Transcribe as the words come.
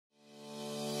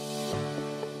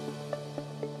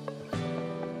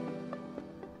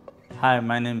Hi,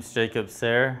 my name is Jacob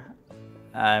Sare.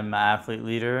 I'm an athlete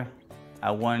leader.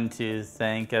 I wanted to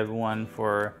thank everyone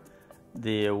for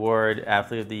the award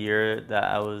Athlete of the Year that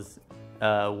I was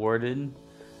awarded.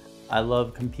 I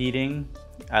love competing.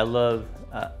 I love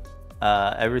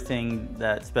everything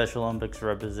that Special Olympics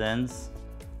represents,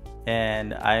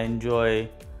 and I enjoy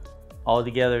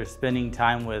altogether spending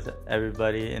time with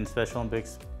everybody in Special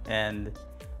Olympics. And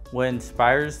what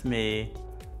inspires me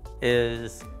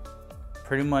is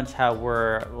pretty much how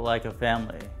we're like a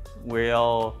family. We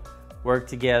all work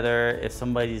together. If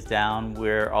somebody's down,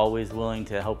 we're always willing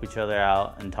to help each other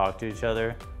out and talk to each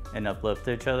other and uplift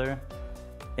each other.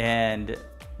 And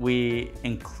we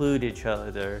include each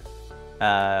other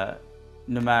no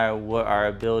matter what our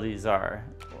abilities are.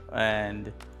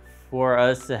 And for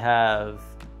us to have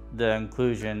the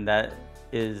inclusion, that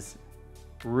is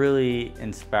really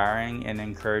inspiring and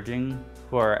encouraging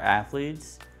for our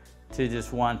athletes to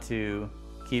just want to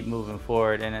keep moving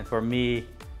forward. And for me,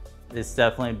 it's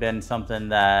definitely been something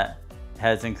that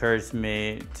has encouraged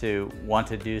me to want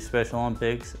to do Special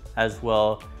Olympics as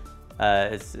well.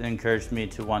 It's encouraged me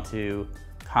to want to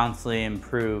constantly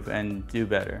improve and do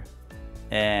better.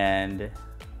 And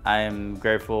I am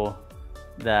grateful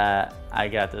that I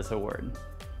got this award.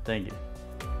 Thank you.